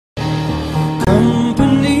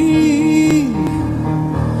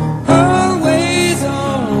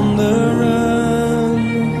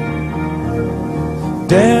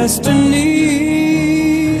Destiny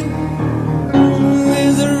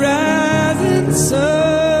is a rising sun.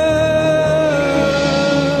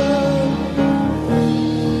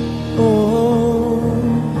 Oh,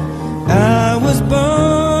 I was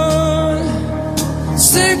born,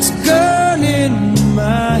 6 gun in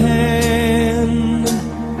my hand,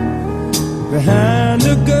 behind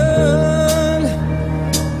a gun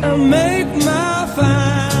I make my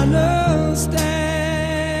final stand.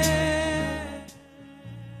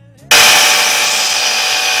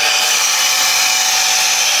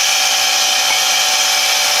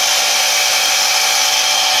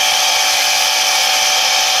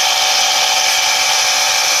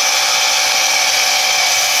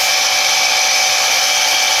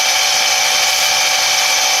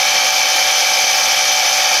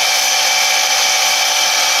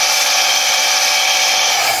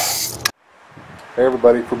 Hey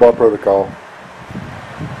everybody, Football Protocol.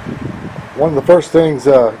 One of the first things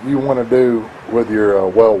you want to do with your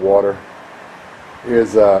well water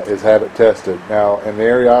is have it tested. Now, in the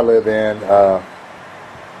area I live in,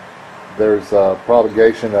 there's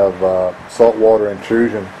propagation of saltwater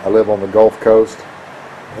intrusion. I live on the Gulf Coast,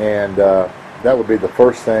 and that would be the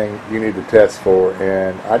first thing you need to test for.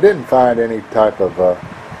 And I didn't find any type of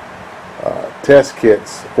test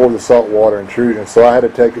kits for the saltwater intrusion, so I had to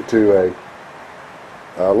take it to a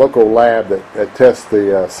local lab that tests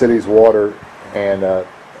the city's water and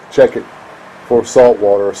check it for salt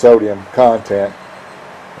water or sodium content.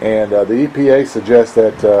 And the EPA suggests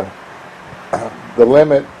that the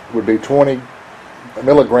limit would be 20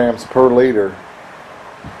 milligrams per liter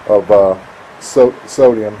of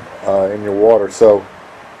sodium in your water. So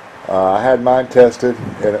I had mine tested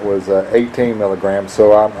and it was 18 milligrams,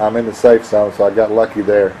 so I'm in the safe zone, so I got lucky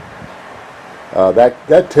there.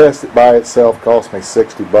 That test by itself cost me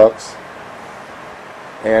 $60,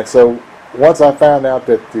 and so once I found out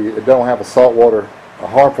that it don't have a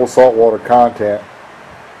harmful saltwater content,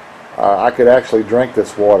 I could actually drink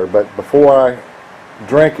this water. But before I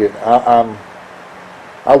drink it, I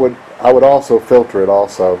would also filter it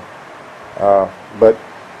also. But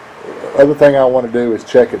other thing I want to do is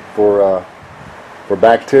check it for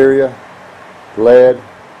bacteria, lead,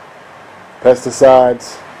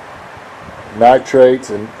 pesticides, nitrates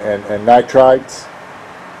and nitrites,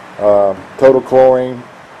 total chlorine,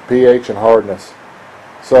 pH, and hardness.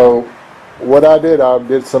 So what I did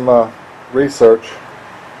some research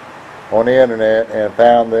on the internet and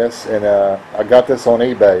found this, and I got this on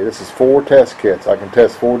eBay. This is 4 test kits. I can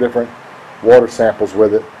test 4 different water samples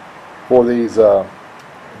with it for these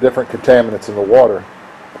different contaminants in the water.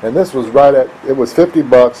 And this was it was $50,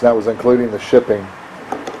 and that was including the shipping.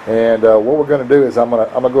 And what we're going to do is I'm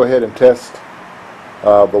gonna go ahead and test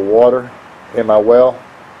the water in my well,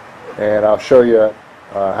 and I'll show you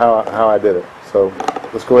how I did it. So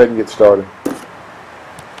let's go ahead and get started.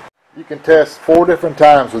 You can test 4 different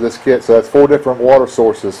times with this kit, so that's 4 different water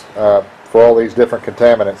sources for all these different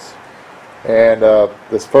contaminants. And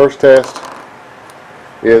this first test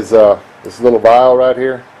is this little vial right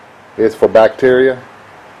here is for bacteria.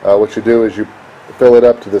 What you do is you fill it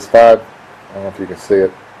up to this I don't know if you can see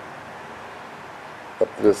it,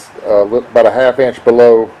 up to this about a ½ inch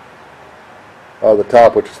below the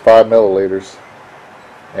top, which is 5 milliliters.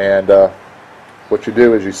 And what you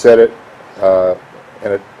do is you set it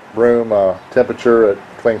in a room temperature at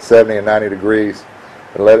between 70 and 90 degrees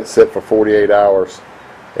and let it sit for 48 hours.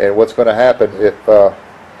 And what's going to happen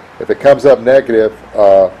if it comes up negative,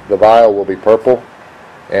 the vial will be purple,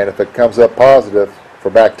 and if it comes up positive for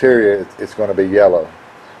bacteria, it's going to be yellow.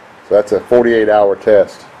 So that's a 48-hour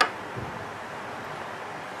test.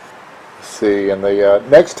 Let's see, and the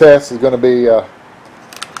next test is going to be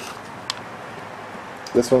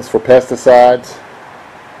this one's for pesticides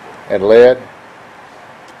and lead.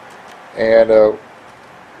 And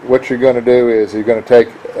what you're going to do is you're going to take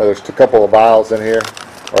there's a couple of vials in here,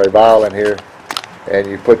 or a vial in here, and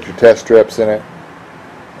you put your test strips in it,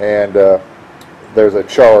 and there's a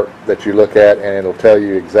chart that you look at, and it'll tell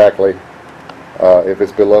you exactly if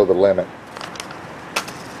it's below the limit.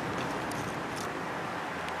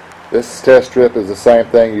 This test strip is the same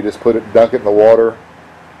thing. You just dunk it in the water,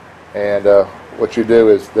 and what you do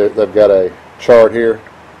is they've got a chart here,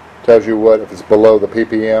 tells you if it's below the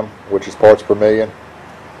ppm, which is parts per million,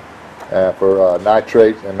 for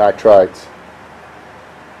nitrates and nitrites.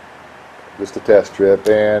 Just a test strip.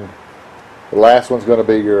 And the last one's going to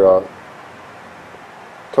be your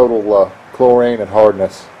total chlorine and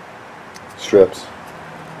hardness strips.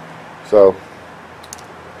 So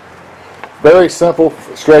very simple,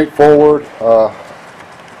 straightforward.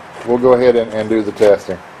 We'll go ahead and do the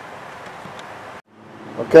testing.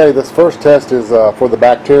 Okay, this first test is for the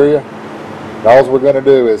bacteria. And all we're going to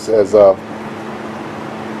do is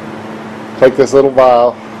take this little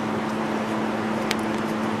vial,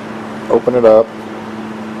 open it up.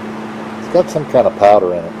 It's got some kind of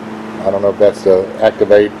powder in it. I don't know if that's to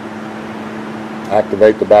activate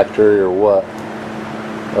the bacteria or what.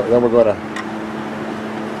 But then we're going to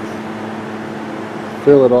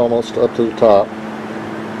fill it almost up to the top.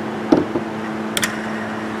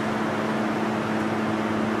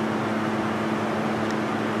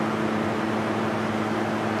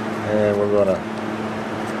 And we're going to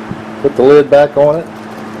put the lid back on it.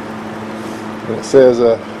 And it says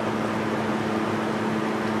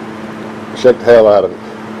shake the hell out of it.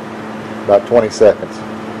 About 20 seconds.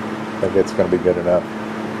 I think it's going to be good enough.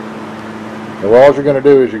 And all you're going to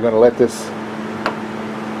do is you're going to let this,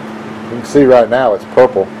 you can see right now it's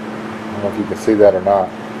purple. I don't know if you can see that or not.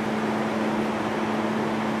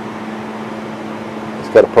 It's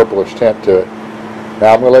got a purplish tint to it.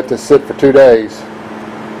 Now I'm going to let this sit for 2 days,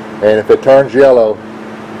 and if it turns yellow,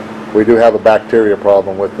 we do have a bacteria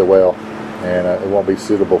problem with the well, and it won't be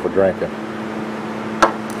suitable for drinking.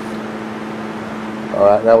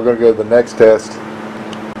 Alright, now we're going to go to the next test.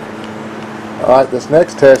 Alright, this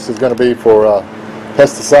next test is going to be for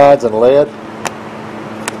pesticides and lead.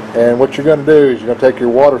 And what you're going to do is you're going to take your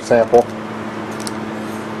water sample.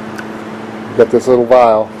 You've got this little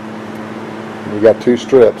vial. And you've got 2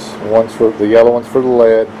 strips. One's for the yellow one's for the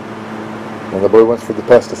lead, and the blue one's for the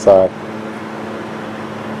pesticide.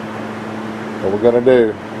 What we're going to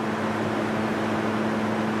do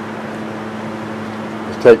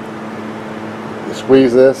is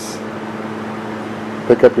squeeze this,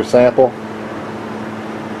 pick up your sample,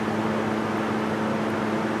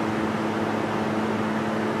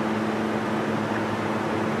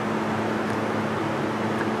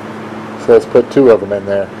 it says put 2 of them in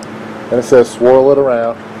there, and it says swirl it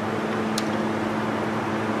around.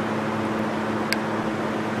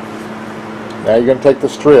 Now you're going to take the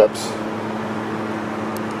strips.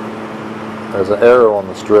 There's an arrow on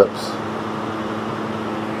the strips.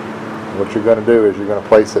 What you're going to do is you're going to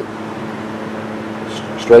place it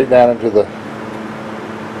straight down into the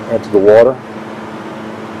water.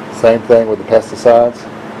 Same thing with the pesticides.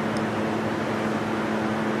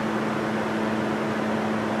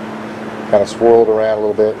 Kind of swirl it around a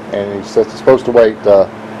little bit, and it's supposed to wait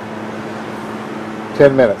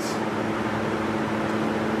 10 minutes.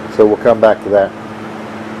 So we'll come back to that.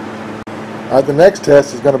 The next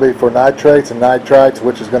test is going to be for nitrates and nitrites,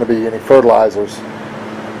 which is going to be any fertilizers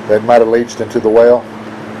that might have leached into the well.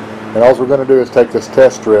 And all we're going to do is take this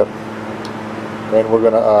test strip, and we're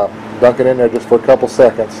going to dunk it in there just for a couple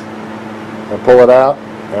seconds and pull it out,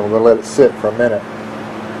 and we're going to let it sit for a minute.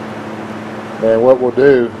 And what we'll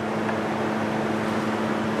do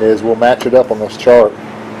is we'll match it up on this chart,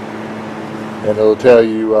 and it'll tell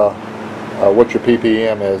you what your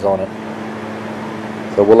ppm is on it.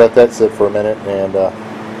 So we'll let that sit for a minute and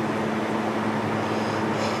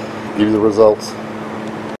give you the results.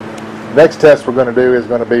 Next test we're going to do is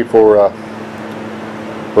going to be for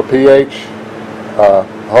pH,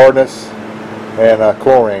 hardness, and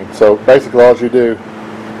chlorine. So basically all you do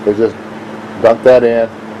is just dunk that in,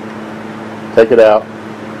 take it out,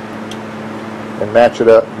 and match it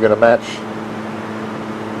up. You're going to match,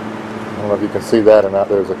 I don't know if you can see that or not,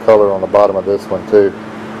 there's a color on the bottom of this one too.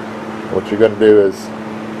 What you're going to do is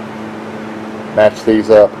match these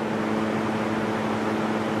up.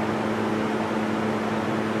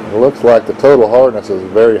 It looks like the total hardness is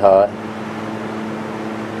very high.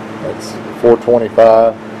 It's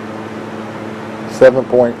 425, it's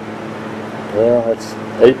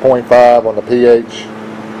 8.5 on the pH,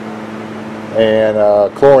 and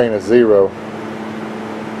chlorine is 0.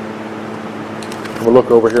 We'll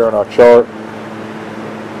look over here on our chart.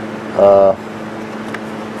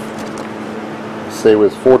 See, it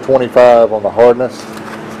was 425 on the hardness,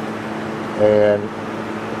 and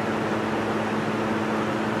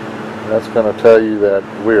that's going to tell you that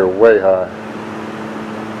we are way high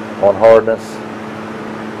on hardness.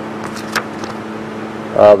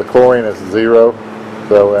 The chlorine is 0,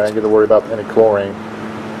 so I ain't going to worry about any chlorine.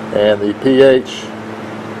 And the pH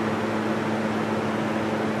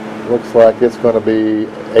looks like it's going to be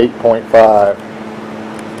 8.5.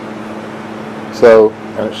 So,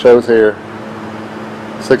 and it shows here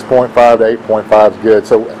 6.5 to 8.5 is good.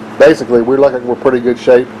 So basically we're looking, we're pretty good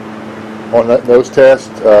shape on those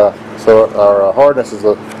tests. So our hardness is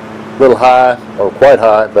a little high, or quite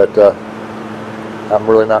high, but I'm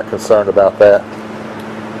really not concerned about that.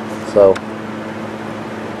 So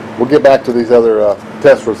we'll get back to these other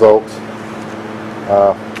test results.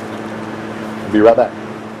 Be right back.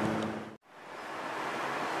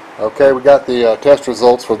 Okay, we got the test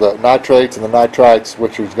results for the nitrates and the nitrites,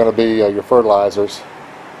 which is going to be your fertilizers.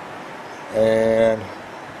 And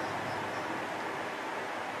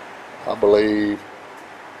I believe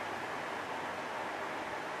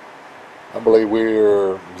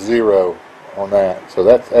we're 0 on that, so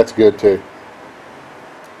that's good too.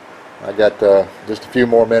 I got just a few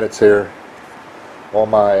more minutes here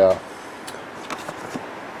on my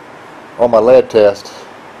lead test,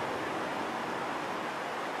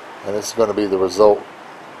 and this is going to be the result.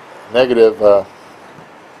 Negative. When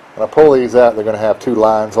I pull these out, they're going to have 2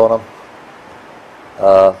 lines on them.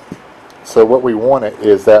 So what we want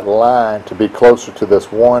is that line to be closer to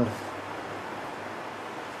this 1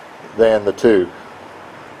 than the 2.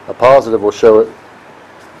 A positive will show it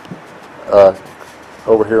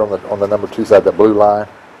over here on the number 2 side, that blue line.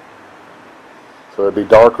 So it'd be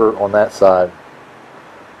darker on that side.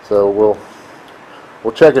 So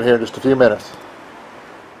we'll check it here in just a few minutes.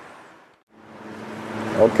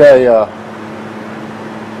 Okay,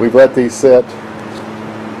 we've let these sit,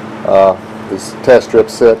 these test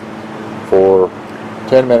strips sit for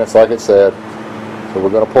 10 minutes, like it said. So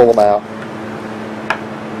we're going to pull them out,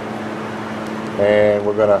 and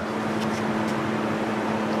we're going to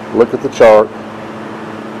look at the chart,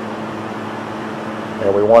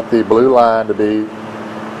 and we want the blue line to be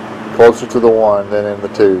closer to the 1 than in the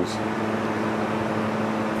 2s.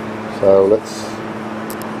 So let's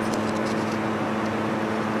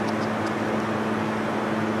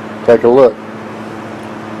take a look.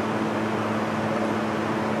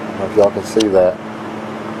 I don't know if y'all can see that.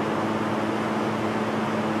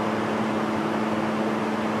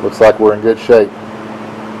 Looks like we're in good shape.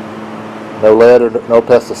 No lead or no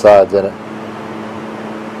pesticides in it.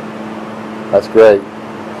 That's great.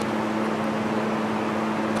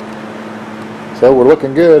 So we're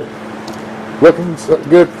looking good. Looking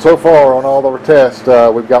good so far on all of our tests.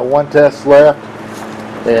 We've got 1 test left,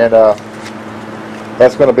 and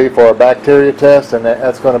that's going to be for a bacteria test, and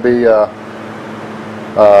that's going to be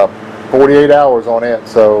 48 hours on it.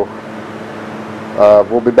 So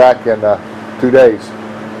we'll be back in 2 days.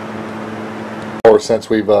 Or since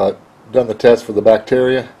we've done the test for the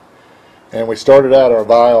bacteria, and we started out our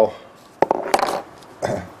vial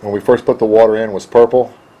when we first put the water in was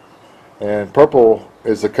purple, and purple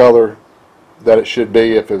is the color that it should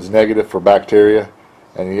be if it's negative for bacteria,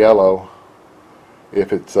 and yellow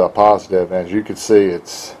if it's positive. And as you can see,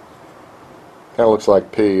 it's kind of looks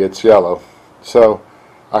like pee. It's yellow. So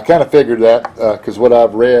I kind of figured that because what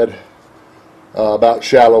I've read about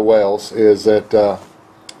shallow wells is that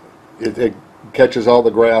it catches all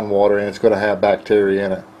the groundwater and it's going to have bacteria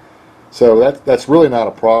in it. So that's really not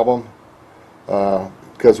a problem,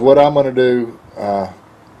 because what I'm going to do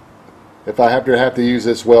if I have to use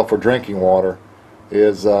this well for drinking water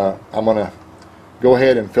is I'm going to go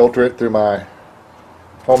ahead and filter it through my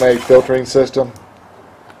homemade filtering system.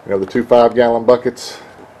 You know, the 2 5-gallon buckets.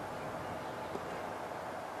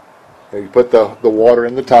 And you put the water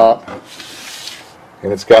in the top,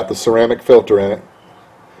 and it's got the ceramic filter in it,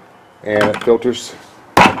 and it filters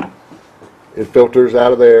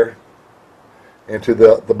out of there into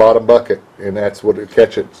the bottom bucket, and that's what it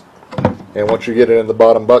catches. And once you get it in the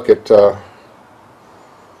bottom bucket, we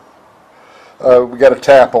got a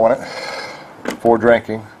tap on it for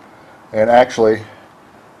drinking. And actually,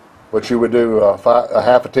 what you would do, a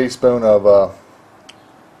half a teaspoon of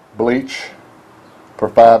bleach per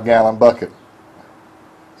 5-gallon bucket.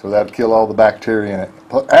 So that'd kill all the bacteria in it.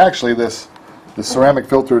 But actually, the ceramic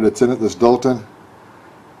filter that's in it, this Dalton,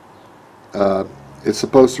 it's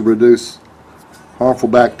supposed to reduce harmful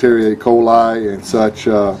bacteria, E. coli and such,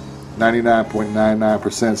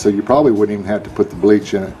 99.99%, so you probably wouldn't even have to put the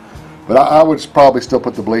bleach in it. But I would probably still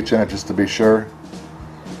put the bleach in it just to be sure.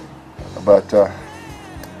 But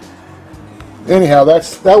anyhow,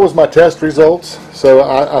 that was my test results. So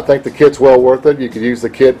I think the kit's well worth it. You could use the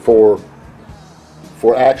kit for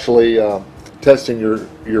actually testing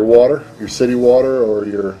your water, your city water, or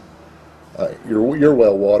your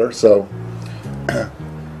well water. So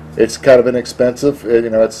it's kind of inexpensive. You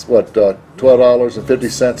know, it's what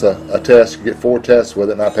 $12.50 a test. You get 4 tests with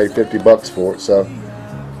it, and I paid $50 for it. So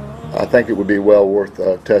I think it would be well worth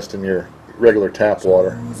testing your regular tap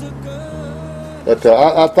water. But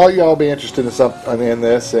I thought y'all be interested in something in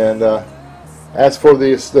this. And as for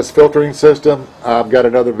this filtering system, I've got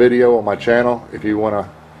another video on my channel. If you want to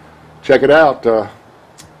check it out,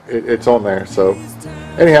 it's on there. So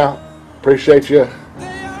anyhow, appreciate you,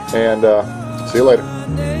 and see you later.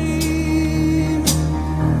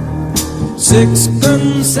 Six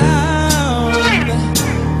gun sound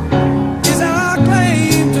is our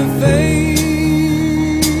claim to fame.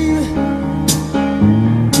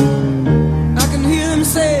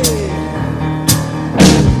 say